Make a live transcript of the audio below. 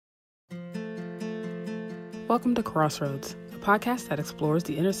Welcome to Crossroads, a podcast that explores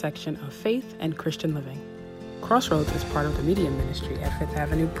the intersection of faith and Christian living. Crossroads is part of the media ministry at Fifth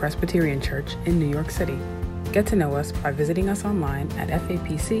Avenue Presbyterian Church in New York City. Get to know us by visiting us online at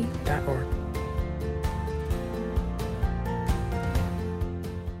fapc.org.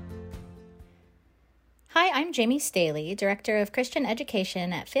 Hi, I'm Jamie Staley, Director of Christian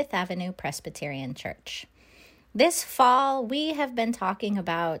Education at Fifth Avenue Presbyterian Church. This fall, we have been talking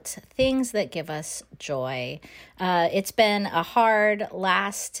about things that give us joy. It's been a hard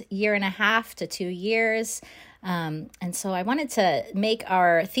last year and a half to 2 years. And so I wanted to make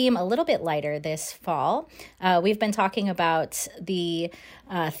our theme a little bit lighter this fall. We've been talking about the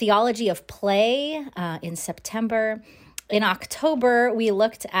theology of play in September. In October, we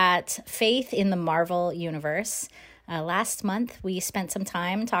looked at faith in the Marvel Universe. Last month, we spent some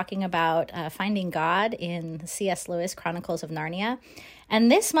time talking about finding God in C.S. Lewis' Chronicles of Narnia.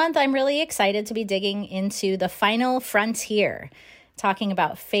 And this month, I'm really excited to be digging into the final frontier, talking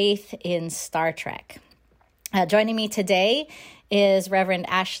about faith in Star Trek. Joining me today is Reverend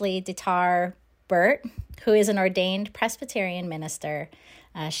Ashley Ditar Burt, who is an ordained Presbyterian minister.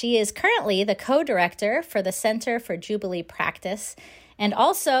 She is currently the co-director for the Center for Jubilee Practice and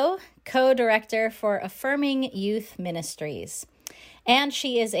also co-director for Affirming Youth Ministries. And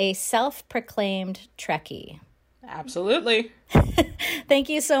she is a self-proclaimed Trekkie. Absolutely. Thank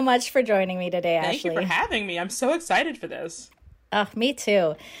you so much for joining me today, Ashley. Thank you for having me. I'm so excited for this. Oh, me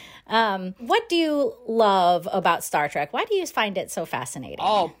too. What do you love about Star Trek? Why do you find it so fascinating?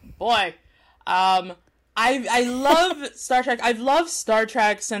 Oh, boy. I love Star Trek. I've loved Star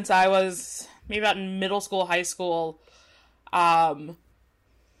Trek since I was maybe about in middle school, high school.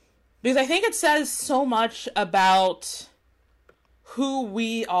 Because I think it says so much about who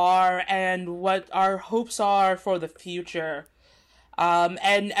we are and what our hopes are for the future.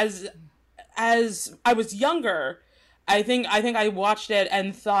 And as I was younger, I think I watched it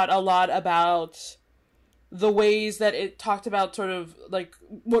and thought a lot about the ways that it talked about sort of like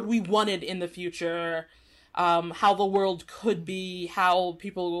what we wanted in the future, how the world could be, how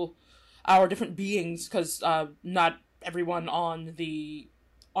people, our different beings, because not everyone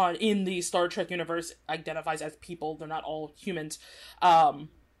in the Star Trek universe identifies as people. They're not all humans.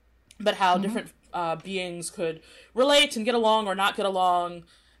 But how different beings could relate and get along or not get along,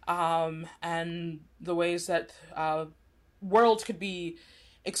 and the ways that worlds could be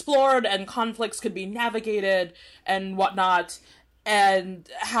explored and conflicts could be navigated and whatnot, and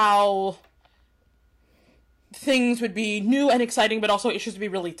how things would be new and exciting, but also issues would be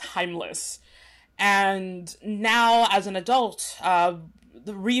really timeless. And now, as an adult,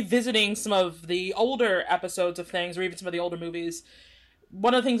 revisiting some of the older episodes of things, or even some of the older movies,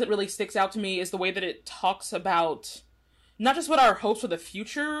 one of the things that really sticks out to me is the way that it talks about not just what our hopes for the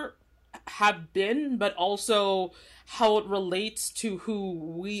future have been, but also how it relates to who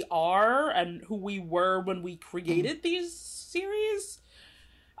we are and who we were when we created these series.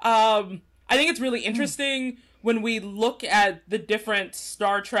 I think it's really interesting when we look at the different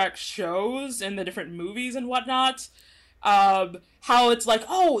Star Trek shows and the different movies and whatnot, how it's like,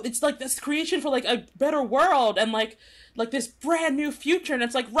 oh, it's like this creation for like a better world and like this brand new future, and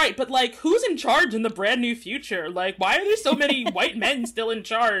it's like, right, but like who's in charge in the brand new future? Like, why are there so many white men still in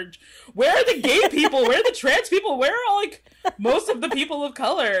charge? Where are the gay people? Where are the trans people? Where are like most of the people of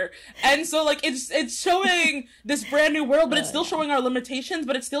color? And so like it's showing this brand new world, but it's still showing our limitations,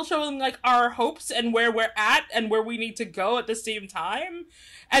 but it's still showing like our hopes and where we're at and where we need to go at the same time.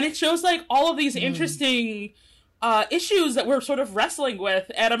 And it shows like all of these interesting issues that we're sort of wrestling with,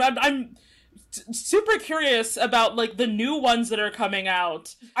 and I'm super curious about like the new ones that are coming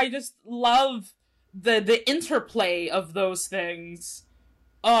out. I just love the interplay of those things,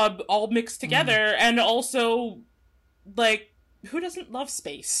 all mixed together, and also like who doesn't love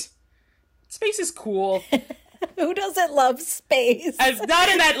space? Space is cool. Who doesn't love space? Not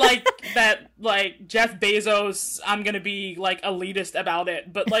in that like Jeff Bezos, I'm gonna be like elitist about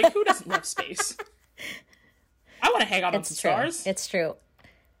it, but like who doesn't love space? I want to hang out on some stars. It's true.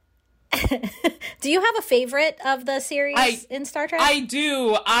 Do you have a favorite of the series in Star Trek? I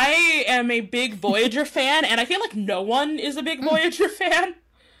do. I am a big Voyager fan, and I feel like no one is a big Voyager fan.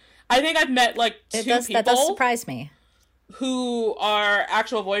 I think I've met like two people. That does surprise me. Who are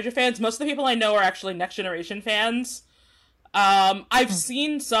actual Voyager fans. Most of the people I know are actually Next Generation fans. I've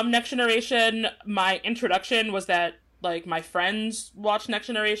seen some Next Generation. My introduction was that like my friends watched Next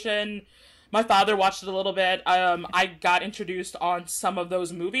Generation. My father watched it a little bit. I got introduced on some of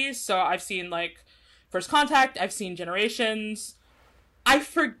those movies, so I've seen, like, First Contact, I've seen Generations. I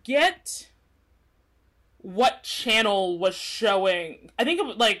forget what channel was showing. I think it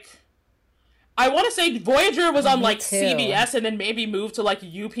was, like, I want to say Voyager was on, like, too. CBS and then maybe moved to, like,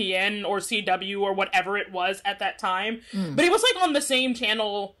 UPN or CW or whatever it was at that time. But it was, like, on the same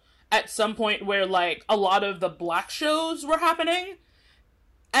channel at some point where, like, a lot of the black shows were happening.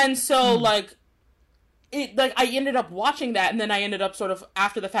 And so, like, I ended up watching that, and then I ended up sort of,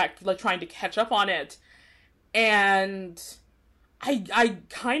 after the fact, like, trying to catch up on it. And I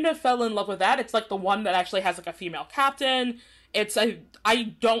kind of fell in love with that. It's, like, the one that actually has, like, a female captain.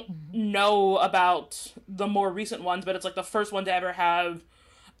 I don't know about the more recent ones, but it's, like, the first one to ever have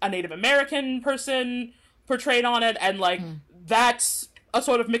a Native American person portrayed on it, and, like, that's a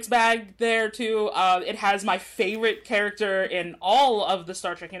sort of mixed bag there, too. It has my favorite character in all of the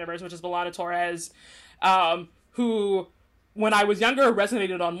Star Trek universe, which is B'Elanna Torres, who, when I was younger,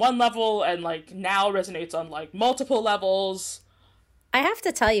 resonated on one level, and, like, now resonates on, like, multiple levels. I have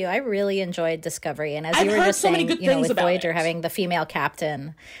to tell you, I really enjoyed Discovery, and as I've you were heard just so many saying, good things with about Voyager it. having the female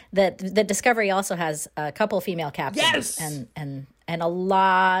captain, that the Discovery also has a couple female captains, Yes! and a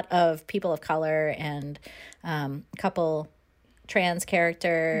lot of people of color, and a couple trans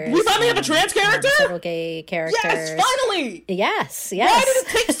characters. We finally have a trans character? Several gay characters. Yes, finally! Yes. Why did it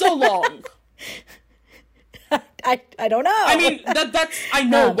take so long? I don't know. I mean, that's I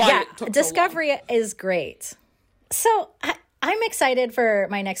know why it took Discovery so long. is great. So I'm excited for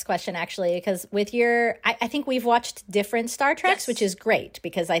my next question, actually, because with I think we've watched different Star Treks, Yes. which is great,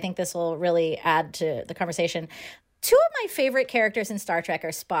 because I think this will really add to the conversation. Two of my favorite characters in Star Trek are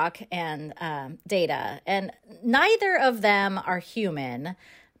Spock and Data, and neither of them are human,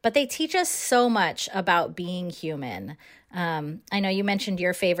 but they teach us so much about being human. I know you mentioned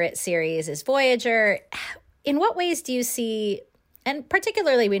your favorite series is Voyager. In what ways do you see, and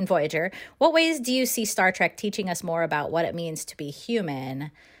particularly in Voyager, what ways do you see Star Trek teaching us more about what it means to be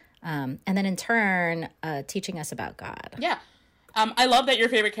human, and then in turn, teaching us about God? Yeah. I love that your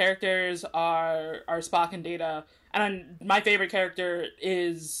favorite characters are Spock and Data, and my favorite character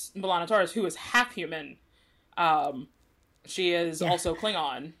is B'Elanna Torres, who is half human. She is also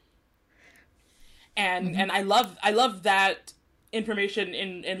Klingon. And I love that information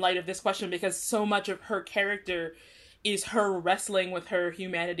in light of this question, because so much of her character is her wrestling with her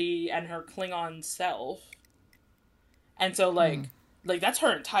humanity and her Klingon self. And so like that's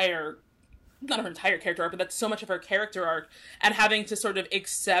her entire, not her entire character arc, but that's so much of her character arc, and having to sort of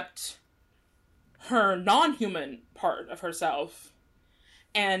accept her non-human part of herself.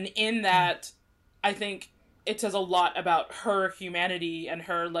 And in that, I think it says a lot about her humanity and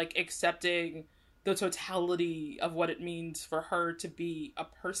her, like, accepting the totality of what it means for her to be a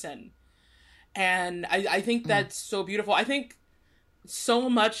person. And I think that's so beautiful. I think so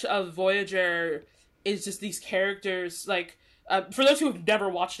much of Voyager is just these characters, like, for those who have never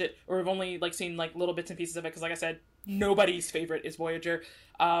watched it, or have only, like, seen, like, little bits and pieces of it, because, like I said, nobody's favorite is Voyager.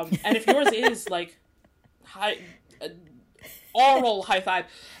 And if yours is, like, oral high five.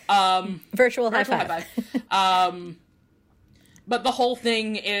 Virtual high five. But the whole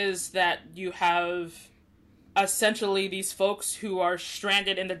thing is that you have essentially these folks who are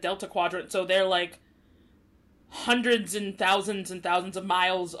stranded in the Delta Quadrant, so they're, like, hundreds and thousands of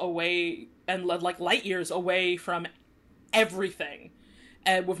miles away, and, like, light years away from everything,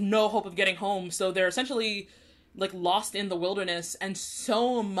 and with no hope of getting home. So they're essentially, like, lost in the wilderness, and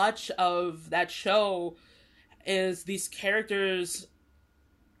so much of that show is these characters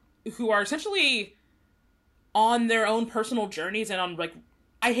who are essentially on their own personal journeys and on, like,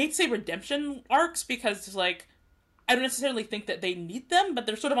 I hate to say redemption arcs, because, like, I don't necessarily think that they need them, but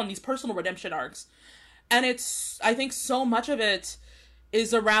they're sort of on these personal redemption arcs. And I think so much of it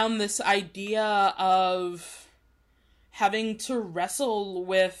is around this idea of having to wrestle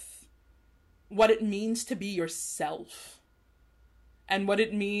with what it means to be yourself. And what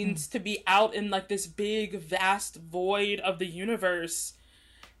it means to be out in, like, this big, vast void of the universe.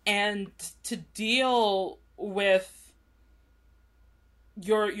 And to deal with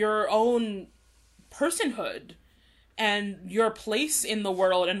your own personhood and your place in the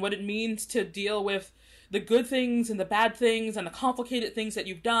world, and what it means to deal with the good things and the bad things and the complicated things that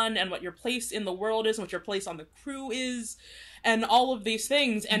you've done, and what your place in the world is, and what your place on the crew is, and all of these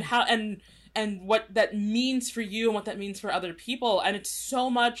things, and how and what that means for you and what that means for other people. And it's so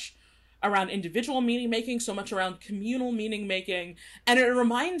much around individual meaning making, so much around communal meaning making, and it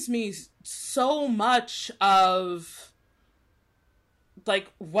reminds me so much of,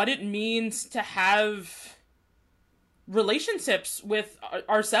 like, what it means to have relationships with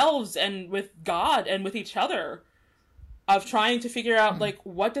ourselves and with God and with each other, of trying to figure out, like,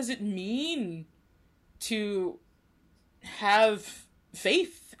 what does it mean to have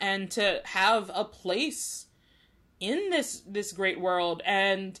faith and to have a place in this great world.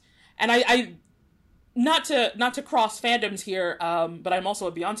 And I not to cross fandoms here, but I'm also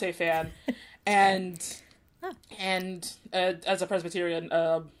a Beyonce fan, and as a Presbyterian,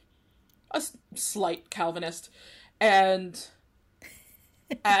 slight Calvinist, and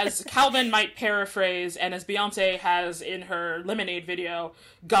as Calvin might paraphrase, and as Beyonce has in her Lemonade video,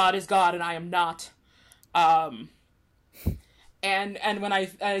 God is God and I am not. And when I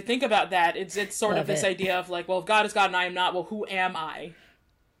think about that, it's sort Love of this it. idea of like, well, if God is God and I am not, well, who am I?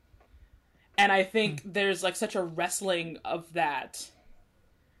 And I think there's like such a wrestling of that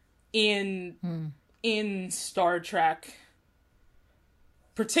in Star Trek,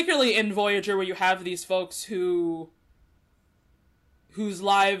 particularly in Voyager, where you have these folks whose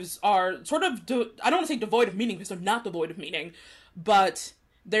lives are sort of I don't want to say devoid of meaning, because they're not devoid of meaning, but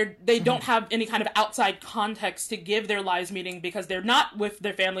they don't have any kind of outside context to give their lives meaning, because they're not with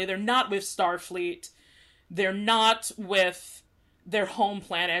their family, they're not with Starfleet, they're not with their home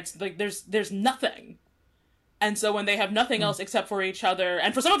planets. Like there's nothing. And so when they have nothing else except for each other,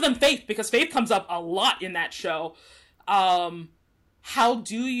 and for some of them faith, because faith comes up a lot in that show, how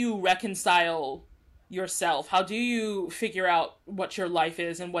do you reconcile yourself? How do you figure out what your life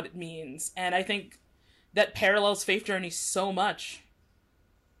is and what it means? And I think that parallels Faith Journey so much.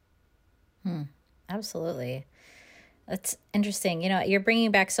 Absolutely. That's interesting. You know, you're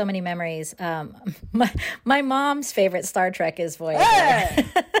bringing back so many memories. My mom's favorite Star Trek is Voyager. Hey!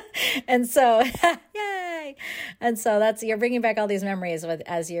 And so, yay! And so you're bringing back all these memories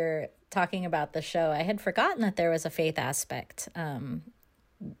as you're talking about the show. I had forgotten that there was a faith aspect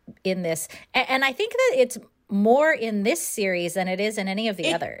in this. And I think that it's more in this series than it is in any of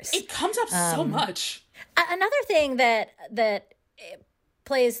the others. It comes up so much. Another thing that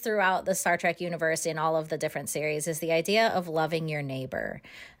plays throughout the Star Trek universe in all of the different series is the idea of loving your neighbor.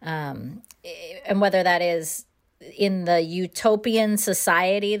 And whether that is in the utopian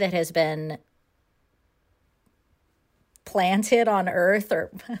society that has been planted on Earth,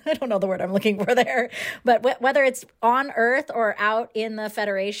 or I don't know the word I'm looking for there, but whether it's on Earth or out in the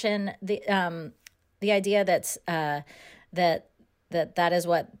Federation, the idea that's that is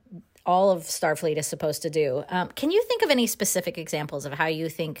what all of Starfleet is supposed to do. Can you think of any specific examples of how you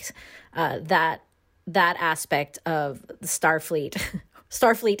think that aspect of the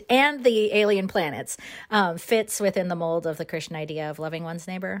Starfleet and the alien planets fits within the mold of the Christian idea of loving one's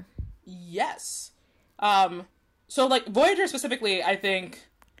neighbor? Yes. So like Voyager specifically, I think,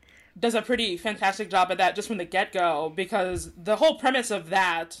 does a pretty fantastic job at that just from the get-go, because the whole premise of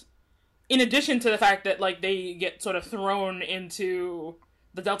that, in addition to the fact that like they get sort of thrown into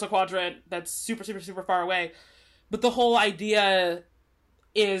the Delta Quadrant that's super, super, super far away, but the whole idea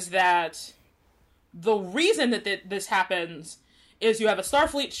is that the reason that this happens is you have a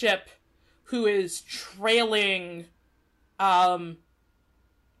Starfleet ship who is trailing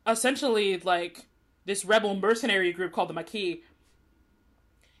essentially like this rebel mercenary group called the Maquis,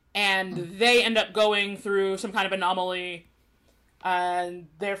 and they end up going through some kind of anomaly, and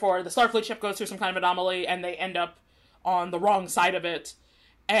therefore the Starfleet ship goes through some kind of anomaly, and they end up on the wrong side of it,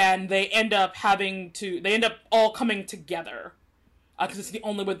 and they end up all coming together, because it's the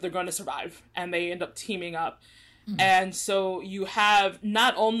only way they're going to survive, and they end up teaming up. And so you have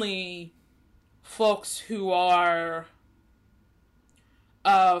not only folks who are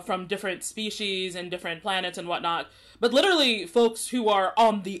from different species and different planets and whatnot, but literally folks who are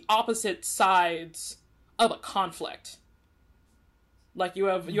on the opposite sides of a conflict. Like you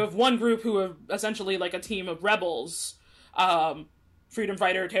have one group who are essentially like a team of rebels, freedom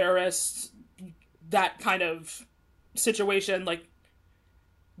fighter, terrorists, that kind of situation. Like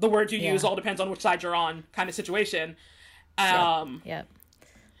the word you use all depends on which side you're on, kind of situation. Yep.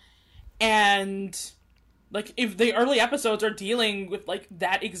 And like if the early episodes are dealing with like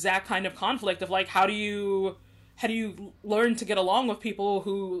that exact kind of conflict of like how do you learn to get along with people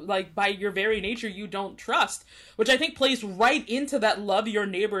who like by your very nature you don't trust, which I think plays right into that love your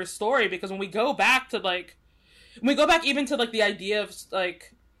neighbor story, because when we go back even to like the idea of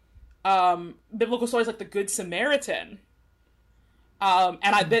like biblical stories like the Good Samaritan,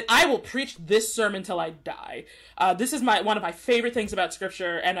 and I will preach this sermon till I die. This is one of my favorite things about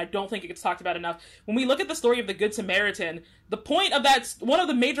Scripture, and I don't think it gets talked about enough. When we look at the story of the Good Samaritan, one of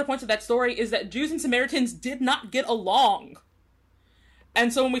the major points of that story is that Jews and Samaritans did not get along.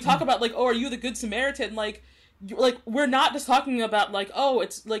 And so when we talk about like, oh, are you the Good Samaritan? Like we're not just talking about like, oh,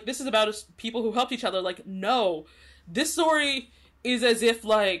 it's like this is about people who helped each other. Like, no, this story is as if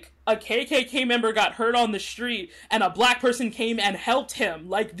like a KKK member got hurt on the street and a black person came and helped him.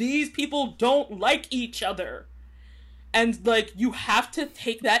 Like, these people don't like each other. And like, you have to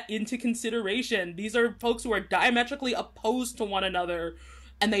take that into consideration. These are folks who are diametrically opposed to one another,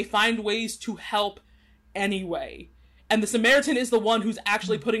 and they find ways to help anyway. And the Samaritan is the one who's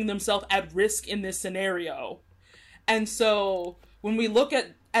actually putting themselves at risk in this scenario. And so when we look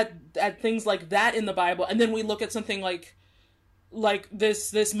at things like that in the Bible, and then we look at something like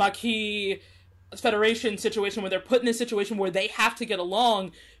this Maquis Federation situation where they're put in a situation where they have to get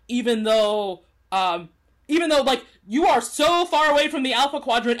along, even though like you are so far away from the Alpha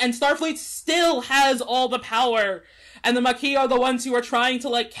Quadrant and Starfleet still has all the power, and the Maquis are the ones who are trying to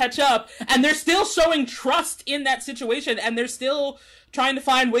like catch up, and they're still showing trust in that situation, and they're still trying to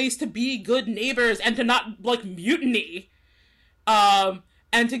find ways to be good neighbors and to not like mutiny,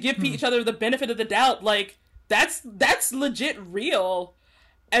 and to give each other the benefit of the doubt. Like that's legit real.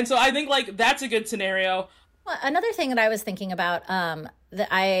 And so I think like that's a good scenario. Well, another thing that I was thinking about that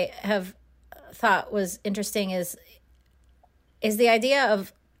I have thought was interesting is the idea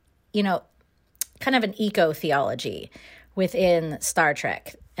of, you know, kind of an eco-theology within Star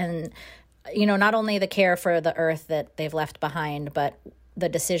Trek. And, you know, not only the care for the Earth that they've left behind, but the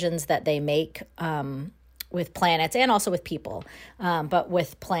decisions that they make with planets and also with people, but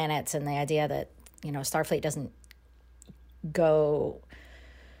with planets, and the idea that, you know, Starfleet doesn't go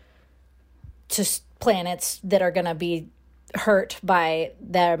to planets that are going to be hurt by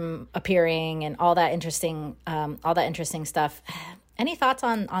them appearing and all that interesting stuff. Any thoughts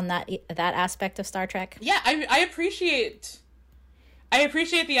on that aspect of Star Trek? Yeah, I appreciate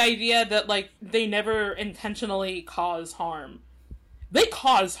the idea that like they never intentionally cause harm. They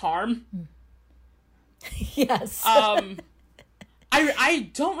cause harm. Yes. I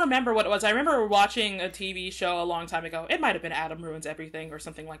don't remember what it was. I remember watching a TV show a long time ago. It might have been Adam Ruins Everything or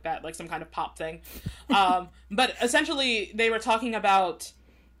something like that, like some kind of pop thing. But essentially, they were talking about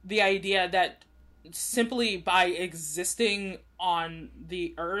the idea that simply by existing on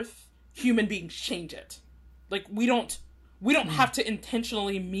the Earth, human beings change it. Like, we don't have to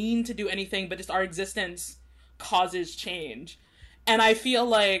intentionally mean to do anything, but just our existence causes change. And I feel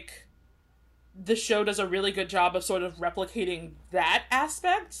like the show does a really good job of sort of replicating that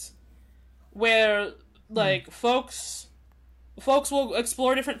aspect, where like folks will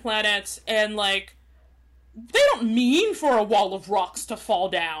explore different planets, and like they don't mean for a wall of rocks to fall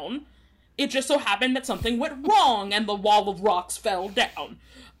down. It just so happened that something went wrong and the wall of rocks fell down.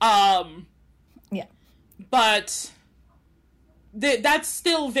 Yeah, but that's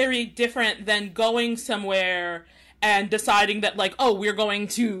still very different than going somewhere and deciding that, like, oh, we're going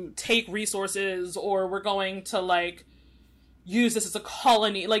to take resources, or we're going to, like, use this as a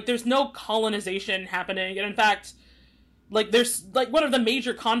colony. Like, there's no colonization happening. And in fact, like, there's, like, one of the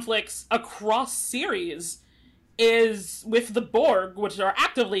major conflicts across series is with the Borg, which are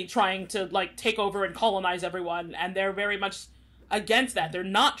actively trying to, like, take over and colonize everyone. And they're very much against that. They're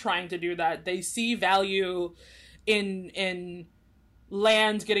not trying to do that. They see value in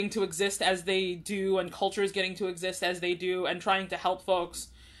lands getting to exist as they do, and cultures getting to exist as they do, and trying to help folks.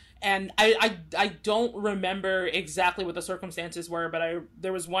 And I don't remember exactly what the circumstances were, but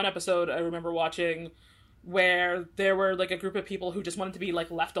there was one episode I remember watching where there were like a group of people who just wanted to be like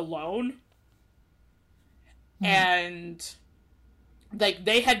left alone. And like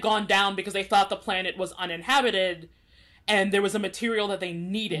they had gone down because they thought the planet was uninhabited and there was a material that they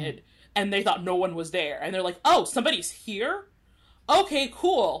needed, and they thought no one was there. And they're like, oh, somebody's here? Okay,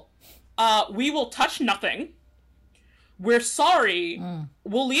 cool. We will touch nothing. We're sorry.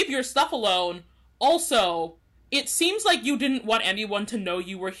 We'll leave your stuff alone. Also, it seems like you didn't want anyone to know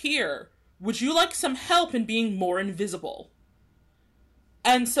you were here. Would you like some help in being more invisible?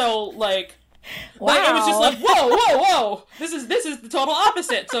 And so, like, wow. Like, it was just like, whoa. This is the total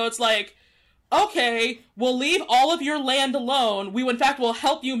opposite. So it's like, okay, we'll leave all of your land alone. We, in fact, will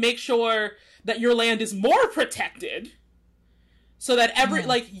help you make sure that your land is more protected. So that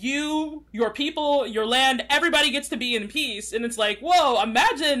like you, your people, your land, everybody gets to be in peace. And it's like, whoa,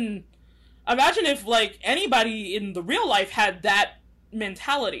 imagine if like anybody in the real life had that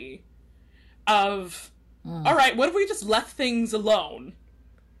mentality of, all right, what if we just left things alone?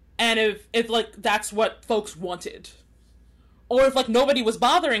 And if like that's what folks wanted, or if like nobody was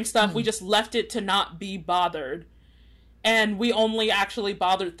bothering stuff, we just left it to not be bothered. And we only actually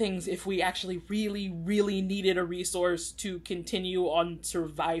bothered things if we actually really, really needed a resource to continue on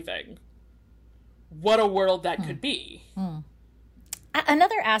surviving. What a world that could be.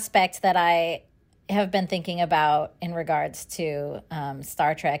 Another aspect that I have been thinking about in regards to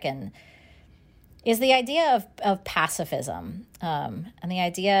Star Trek and is the idea of pacifism, and the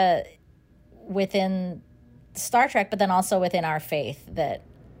idea within Star Trek, but then also within our faith that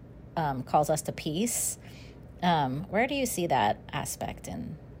calls us to peace. Where do you see that aspect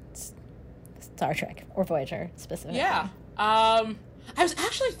in Star Trek or Voyager specifically? Yeah. I was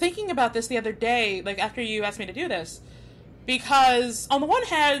actually thinking about this the other day, like, after you asked me to do this. Because, on the one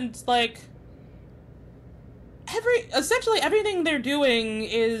hand, like, essentially everything they're doing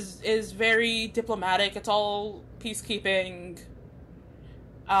is very diplomatic. It's all peacekeeping.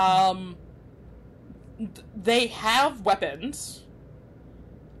 They have weapons.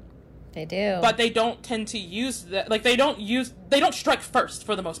 They do. But they don't tend to use that. Like, they don't strike first,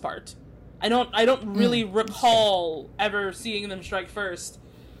 for the most part. I don't really recall ever seeing them strike first.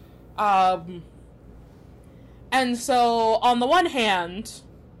 And so, on the one hand,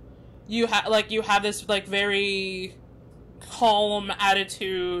 you have this, like, very calm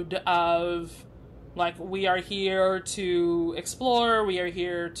attitude of, like, we are here to explore, we are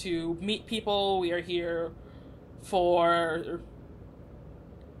here to meet people, we are here for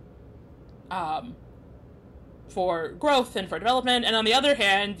growth and for development. And on the other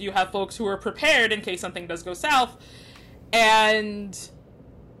hand, you have folks who are prepared in case something does go south. And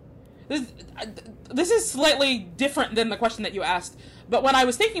this is slightly different than the question that you asked, but when I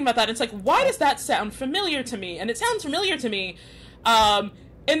was thinking about that, it's like, why does that sound familiar to me? And it sounds familiar to me,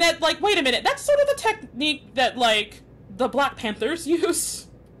 in that, like, wait a minute, that's sort of the technique that, like, the Black Panthers use.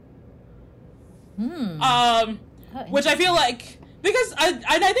 Which I feel like, because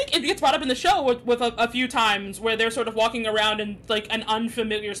I think it gets brought up in the show with a few times where they're sort of walking around and, like, an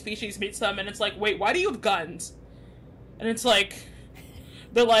unfamiliar species meets them, and it's like, wait, why do you have guns? And it's like,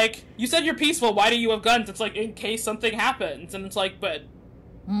 they're like, you said you're peaceful, why do you have guns? It's like, in case something happens. And it's like, but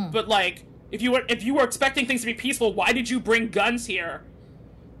like, if you were expecting things to be peaceful, why did you bring guns here?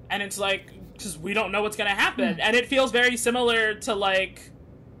 And it's like, because we don't know what's gonna happen. And it feels very similar to, like,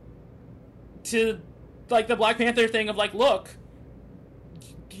 the Black Panther thing of, like, look,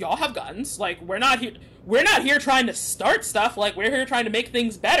 y'all have guns, like, we're not here trying to start stuff, like, we're here trying to make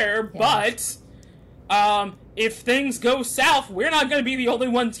things better, but if things go south, we're not going to be the only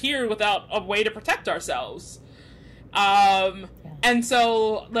ones here without a way to protect ourselves. And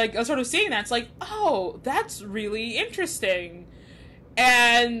so, like, I was sort of seeing that, it's like, oh, that's really interesting.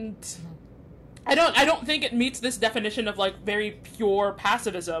 And I don't think it meets this definition of, like, very pure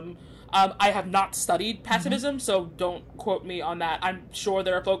pacifism. I have not studied pacifism, so don't quote me on that. I'm sure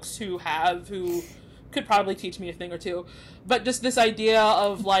there are folks who could probably teach me a thing or two. But just this idea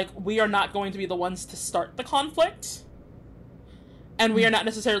of, like, we are not going to be the ones to start the conflict. And we are not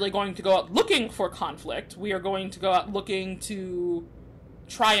necessarily going to go out looking for conflict. We are going to go out looking to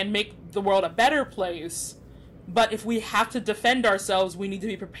try and make the world a better place. But if we have to defend ourselves, we need to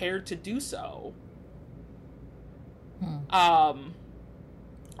be prepared to do so.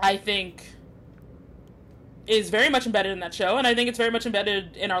 I think is very much embedded in that show, and I think it's very much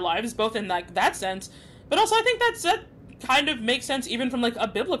embedded in our lives, both in, like, that sense, but also I think that kind of makes sense even from, like, a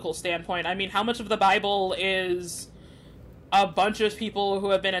biblical standpoint. I mean, how much of the Bible is a bunch of people who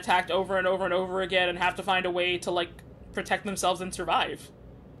have been attacked over and over and over again and have to find a way to, like, protect themselves and survive?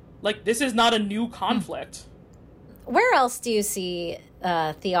 Like, this is not a new conflict. Where else do you see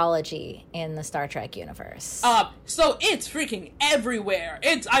theology in the Star Trek universe? So it's freaking everywhere.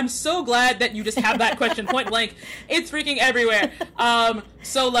 I'm so glad that you just have that question point blank. It's freaking everywhere.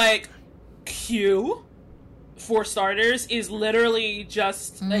 So, like, Q, for starters, is literally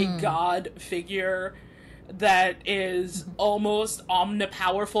just a god figure that is almost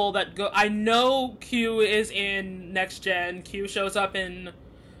omnipowerful. I know Q is in Next Gen. Q shows up in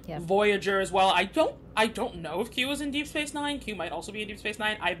Voyager as well. I don't know if Q was in Deep Space Nine. Q might also be in Deep Space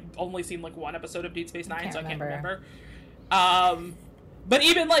Nine. I've only seen, like, one episode of Deep Space Nine, so I can't remember. But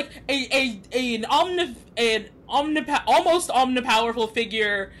even, like, an almost omnipowerful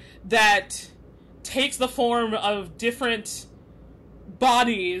figure that takes the form of different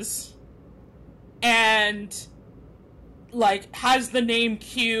bodies and, like, has the name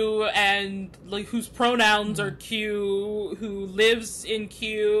Q and, like, whose pronouns are Q, who lives in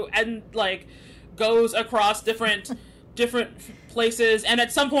Q, and, like, goes across different places, and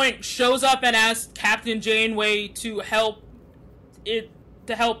at some point shows up and asks Captain Janeway to help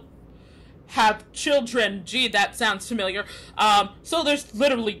have children. Gee, that sounds familiar. So there's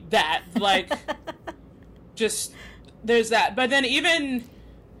literally that, like, just, there's that. But then even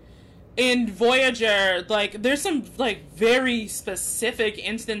in Voyager, like, there's some, like, very specific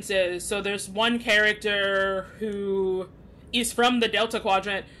instances. So there's one character who is from the Delta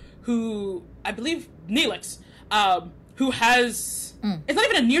Quadrant who, I believe, Neelix, who has, it's not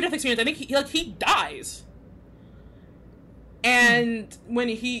even a near-death experience, I think he dies. And when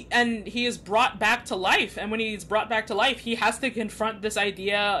he is brought back to life, and when he's brought back to life, he has to confront this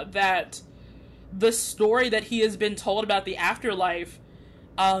idea that the story that he has been told about the afterlife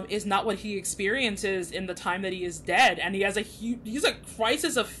is not what he experiences in the time that he is dead, and he has he's a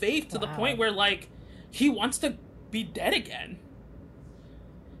crisis of faith to the point where like he wants to be dead again.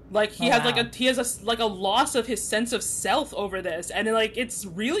 Like he has a loss of his sense of self over this, and like it's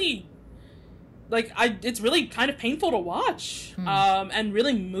really it's really kind of painful to watch, and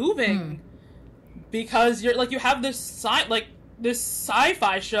really moving, because you're like you have this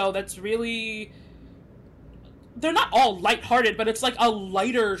sci-fi show that's really, they're not all lighthearted, but it's like a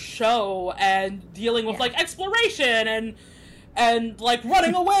lighter show and dealing with like exploration and like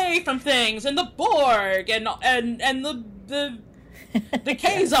running away from things and the Borg and the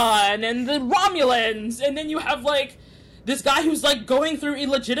Kazon and the Romulans, and then you have like this guy who's like going through a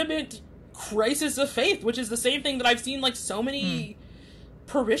legitimate crisis of faith, which is the same thing that I've seen like so many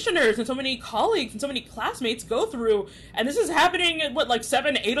parishioners and so many colleagues and so many classmates go through, and this is happening at like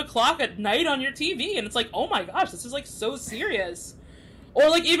 7-8 o'clock at night on your TV, and it's like, oh my gosh, this is like so serious. Or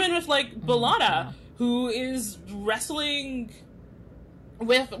like even with like B'Elanna, who is wrestling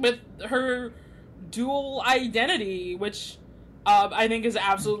with her dual identity, which I think is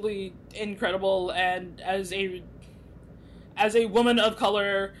absolutely incredible, and as a woman of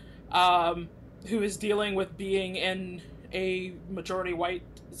color who is dealing with being in a majority white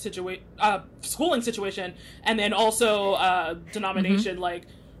schooling situation, and then also denomination, like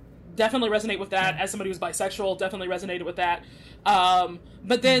definitely resonate with that. As somebody who's bisexual, definitely resonated with that.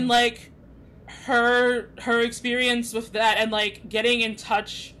 But then like her experience with that, and like getting in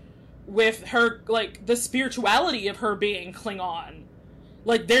touch with her, like the spirituality of her being Klingon.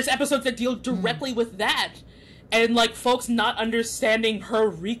 Like there's episodes that deal directly with that, and like folks not understanding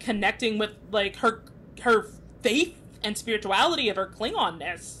her reconnecting with like her faith and spirituality of her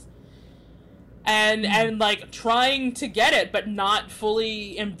Klingonness, and like trying to get it but not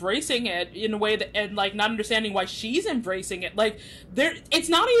fully embracing it in a way that, and like not understanding why she's embracing it. Like it's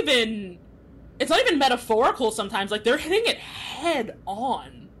not even metaphorical sometimes. Like they're hitting it head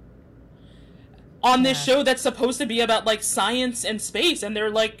on this show that's supposed to be about like science and space, and they're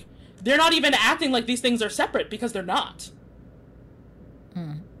not even acting like these things are separate, because they're not.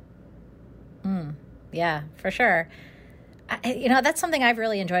 Yeah, for sure. That's something I've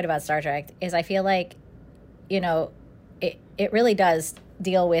really enjoyed about Star Trek, is I feel like, it really does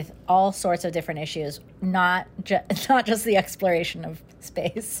deal with all sorts of different issues, not just the exploration of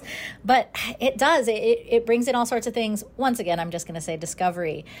space, but it does. It brings in all sorts of things. Once again, I'm just going to say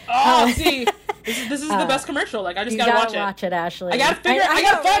Discovery. See, this is the best commercial. Like, I just gotta watch it. Watch it, Ashley. I gotta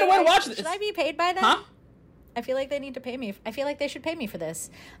find a way to watch this. Should I be paid by them? Huh? I feel like they need to pay me. I feel like they should pay me for this.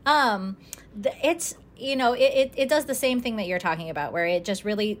 It's, it does the same thing that you're talking about, where it just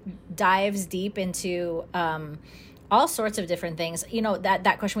really dives deep into all sorts of different things.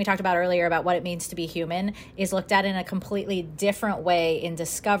 That question we talked about earlier about what it means to be human is looked at in a completely different way in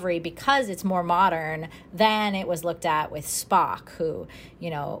Discovery, because it's more modern than it was looked at with Spock, who,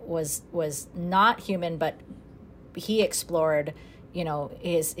 was not human, but he explored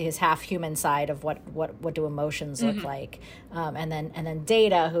his half human side of what do emotions look like, and then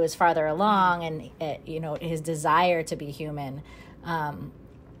Data, who is farther along, and his desire to be human,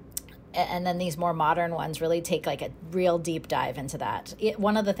 and then these more modern ones really take like a real deep dive into that.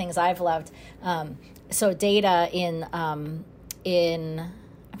 One of the things I've loved, so Data in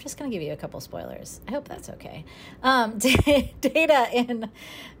I'm just going to give you a couple spoilers. I hope that's okay. Data in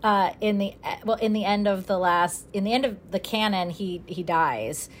the end of the canon, he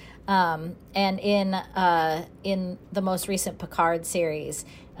dies, and in the most recent Picard series,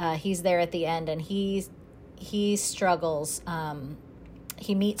 he's there at the end, and he struggles.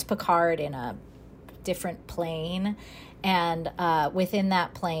 He meets Picard in a different plane, and within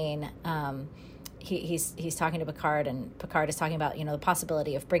that plane, he's talking to Picard, and Picard is talking about the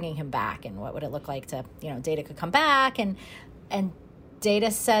possibility of bringing him back, and what would it look like to Data could come back, and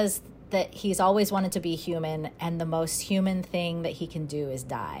Data says that he's always wanted to be human, and the most human thing that he can do is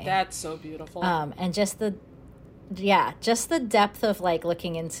die. That's so beautiful. And just the depth of like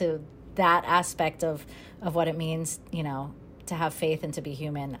looking into that aspect of what it means, to have faith and to be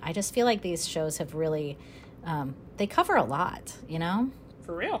human. I just feel like these shows have really, they cover a lot,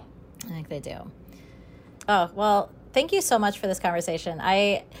 For real. I think they do. Oh, well, thank you so much for this conversation.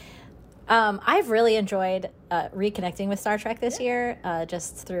 I've really enjoyed reconnecting with Star Trek this year,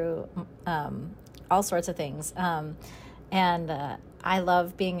 just through all sorts of things. And I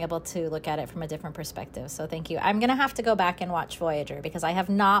love being able to look at it from a different perspective. So thank you. I'm going to have to go back and watch Voyager, because I have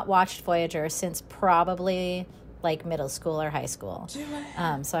not watched Voyager since probably like middle school or high school. So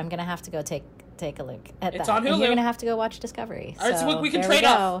I'm going to have to go take a look at that. It's on Hulu. And you're going to have to go watch Discovery. All right, so we can trade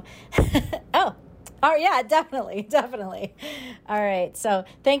off. Oh, Oh, yeah, definitely. All right. So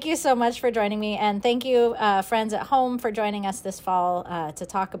thank you so much for joining me. And thank you, friends at home, for joining us this fall to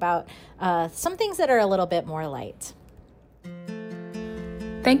talk about some things that are a little bit more light.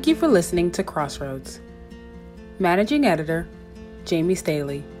 Thank you for listening to Crossroads. Managing Editor, Jamie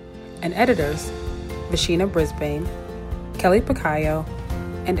Staley, and editors, Vashina Brisbane, Kelly Picayo,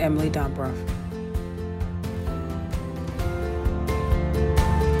 and Emily Dombroff.